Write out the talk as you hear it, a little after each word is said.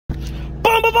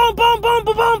Boom, boom, boom, boom, boom,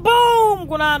 boom, boom, boom!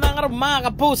 Kuna na nga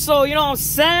mga kapuso, you know what I'm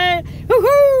saying?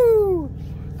 Woohoo!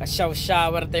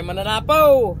 Kasyaw-shower tayo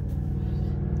mananapo.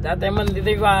 Dati man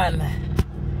ditiguan.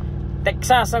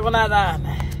 Texas ako natin.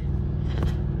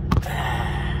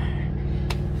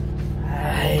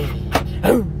 Ay.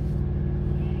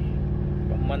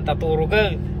 Pamanta turo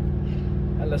ka.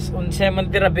 Alas 11 man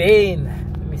tirabihin.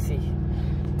 Let me see.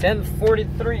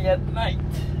 10:43 at night.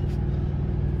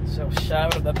 So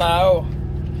shower the tao.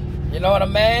 You know what I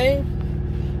mean?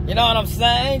 You know what I'm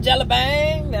saying?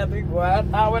 Jalabang! Nabi ko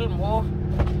towel mo.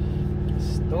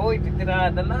 Stoy,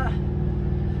 titirada na.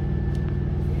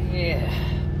 Yeah.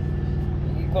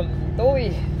 Ikon ito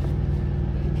eh.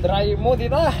 Dry mo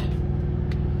dito.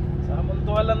 Sa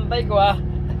muntualantay ko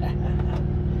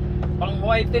pang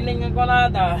whitening ko na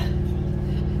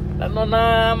ano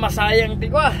na masayang ti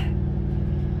ko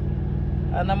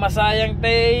ana masayang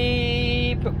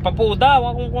ti papuda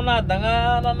akong kunada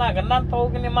nga nanagan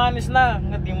tawag ni manis na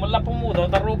nga di mo la pumudaw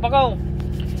tarupa ko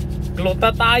kluta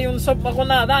tayong sop ako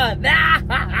na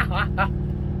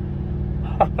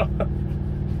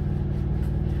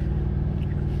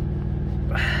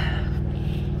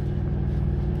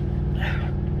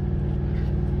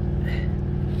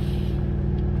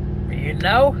you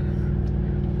know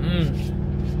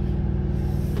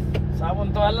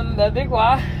sabon to alam dati ko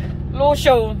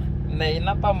lotion nay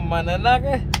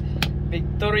napamananag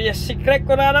Victoria's Secret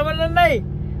ko na naman nanay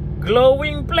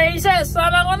glowing places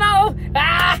sana ko na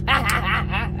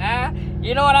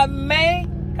you know what I mean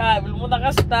kabil mo na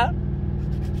kasta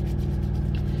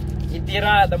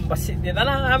itira ang basit dito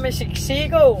na kami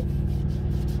siksiko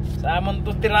sa amon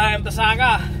to tirayan ta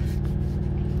saka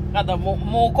kada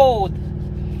mukod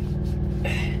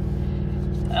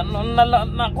ano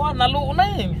naluo na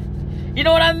eh. You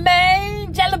know what I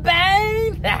mean?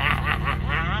 Jalabang!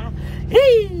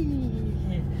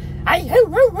 Ay, hoo,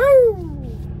 hoo, hoo!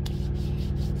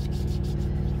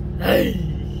 Ay!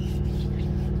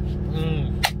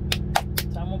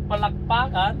 Sa mong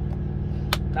palakpakan,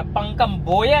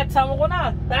 napangkamboyat, sa mo ko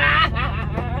na.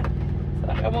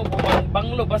 Saka mo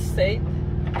bumangbang lubas state.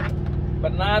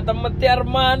 Panatang mati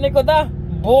Armani ko da.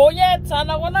 Boyet,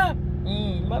 sana ko na.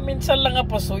 Maminsan lang nga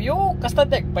pasuyo. Kasta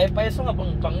tek, pay-payso nga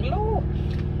bang banglo.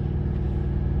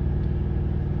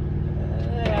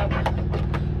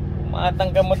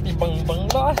 Umatang ka matibang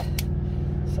banglo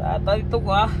sa ata dito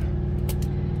ko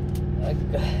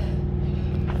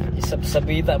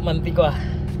isap-sabita manti ko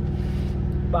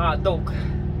badog.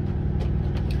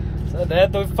 So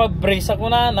dito Fabrice ako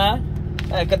na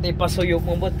kati pasuyo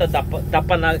mo mo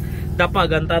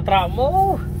dapagan tatra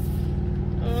mo.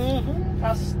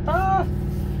 Kasta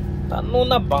tano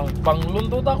na bang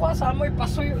panglundod ako sa mo'y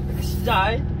pasuyo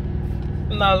jay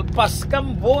nalpas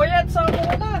kang boyat sa mo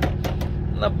na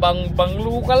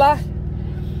nabangbanglo ka la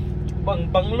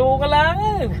bangbanglo ka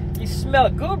lang you smell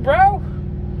good bro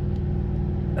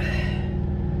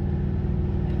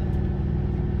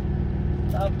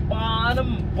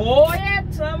tapanang boyat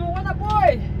sa mo ka na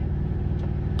boy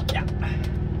yeah.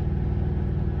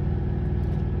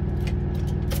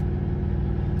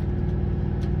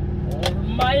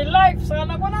 My life,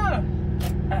 sana ko na.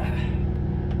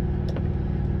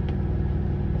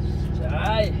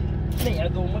 Jay, ni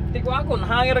adumot ti ko ako,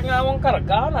 hangir nga awang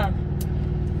karaganan.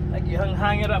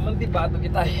 Naghihang-hangir man ti bato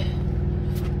kita.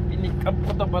 Pinikap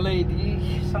ko ta balay di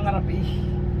sang arabi.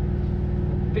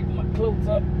 Pick my clothes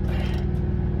up.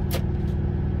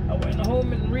 I went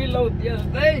home and reload the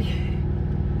other day.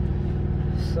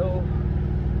 So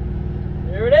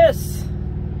here it is.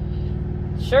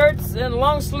 Shirts and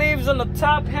long sleeves on the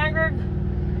top hanger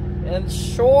and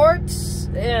shorts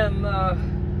and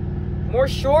more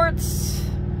shorts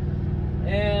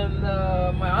and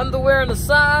my underwear on the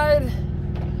side,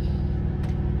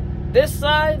 this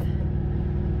side,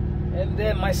 and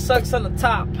then my socks on the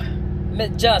top,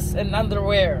 mid-just and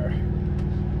underwear.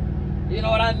 You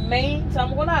know what I mean?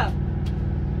 Sama ko na.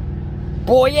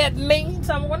 Boyet mean?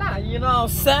 Sama ko na. You know what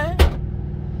I'm saying?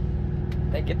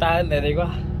 Nakikitaan na rin ko.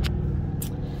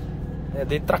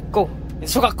 Di truck ko.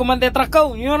 Suka ko man di truck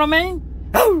ko. You know what I mean?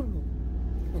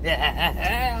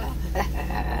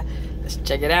 Let's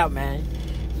check it out, man.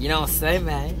 You know what I'm saying,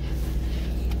 man?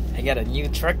 I got a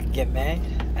new truck again, man.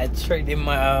 I traded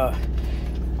my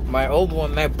my old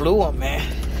one, my blue one, man.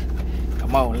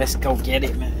 Come on, let's go get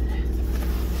it, man.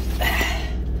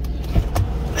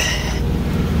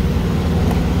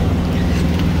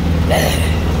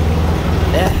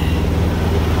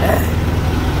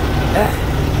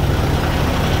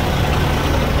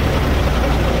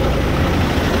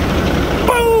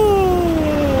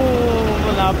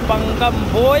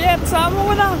 Pangkamboyet sa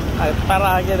mo na. Ay,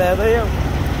 taragi na ito yung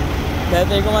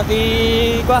Dati ko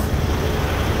mati ko.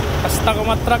 Basta ko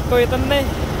matruck ko ito na eh.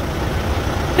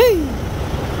 Hey!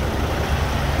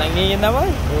 Nangingin naman.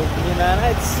 Opening na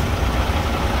na. It's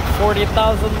 40,000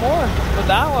 more for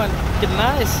that one. Get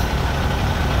nice.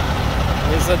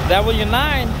 It's a W9.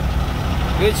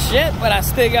 Good shit, but I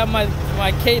still got my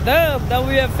K-Dub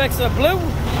WFX blue.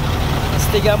 I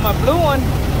still got my blue one.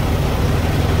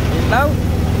 You know?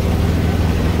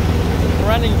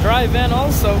 Running drive-in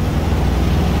also.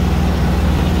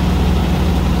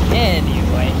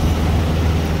 Anyway.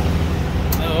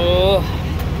 Oh.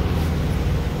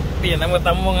 Di na mo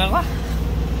tamong ako.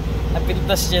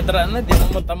 Napintas siya na. Di na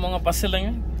mo tamong nga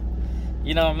pasilang.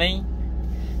 You know what I mean?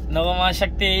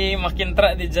 Nakamasyak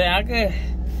makintra di dyan ako.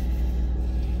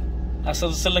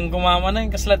 Asal silang kumama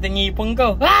na. Kasla tingipong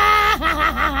ko.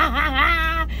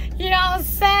 You know what I'm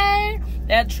saying?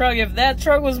 That truck, if that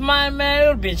truck was mine, man, it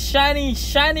would be shiny,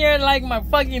 shinier like my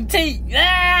fucking teeth.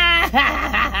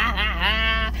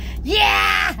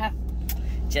 Yeah!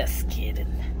 Just kidding.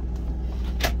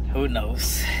 Who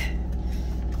knows?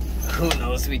 Who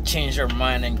knows? We change our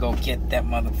mind and go get that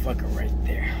motherfucker right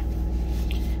there.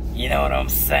 You know what I'm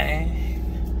saying?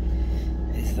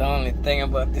 It's the only thing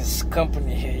about this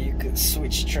company here. You could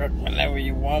switch truck whenever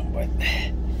you want, but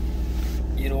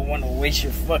you don't want to waste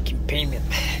your fucking payment.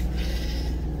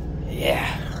 Yeah.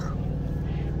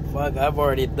 Fuck, I've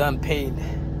already done paid.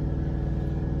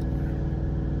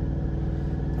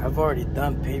 I've already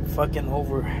done paid fucking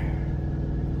over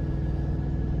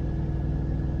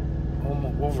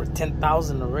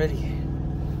 10,000 already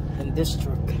in this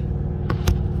truck.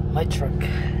 My truck.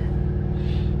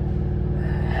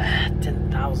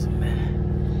 10,000,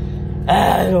 man.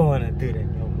 I don't want to do that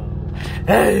no more.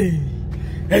 Hey!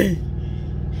 Hey!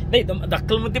 Hey,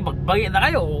 dakal mo di magbagi na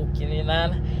kayo.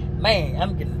 Kininan. Man,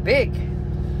 I'm getting big.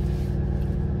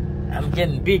 I'm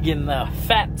getting big in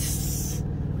fats.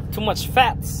 Too much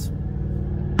fats.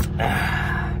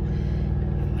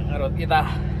 Nangarot kita.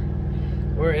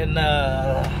 We're in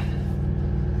where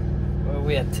are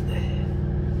we at today?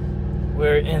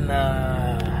 We're in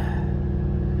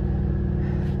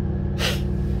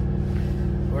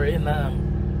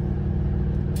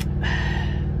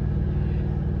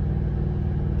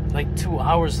like 2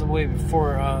 hours away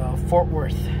before Fort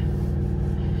Worth.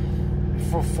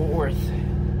 Before Fort Worth.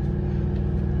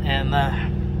 And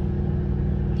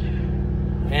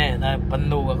man, I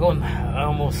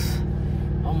almost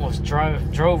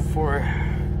drove for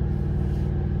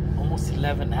almost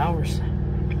 11 hours.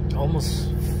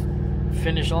 Almost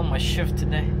finished all my shift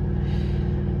today.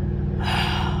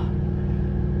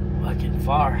 Fucking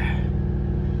far.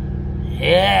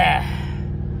 Yeah.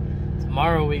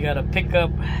 Tomorrow we gotta pick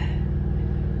up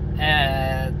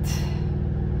at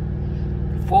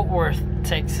Fort Worth,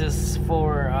 Texas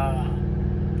for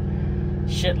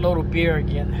shitload of beer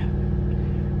again.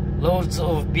 Loads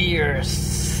of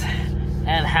beers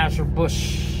and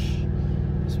Anheuser-Busch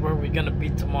is where we're gonna be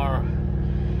tomorrow.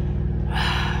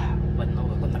 But no,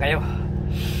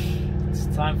 it's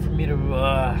time for me to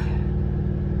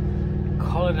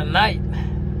call it a night.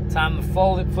 Time to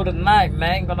fold it for the night,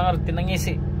 man. You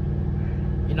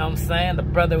know what I'm saying? The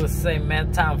brother would say,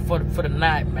 man, time for the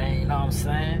night, man. You know what I'm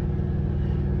saying?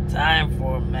 Time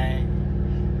for it, man.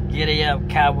 Giddy up,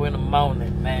 cowboy in the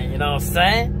morning, man. You know what I'm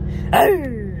saying?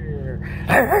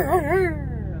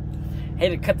 Hate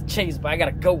to cut the chase, but I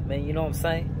gotta go, man. You know what I'm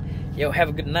saying? Yo, have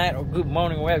a good night or good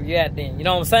morning, wherever you at then. You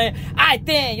know what I'm saying? Alright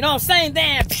then, you know what I'm saying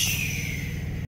then?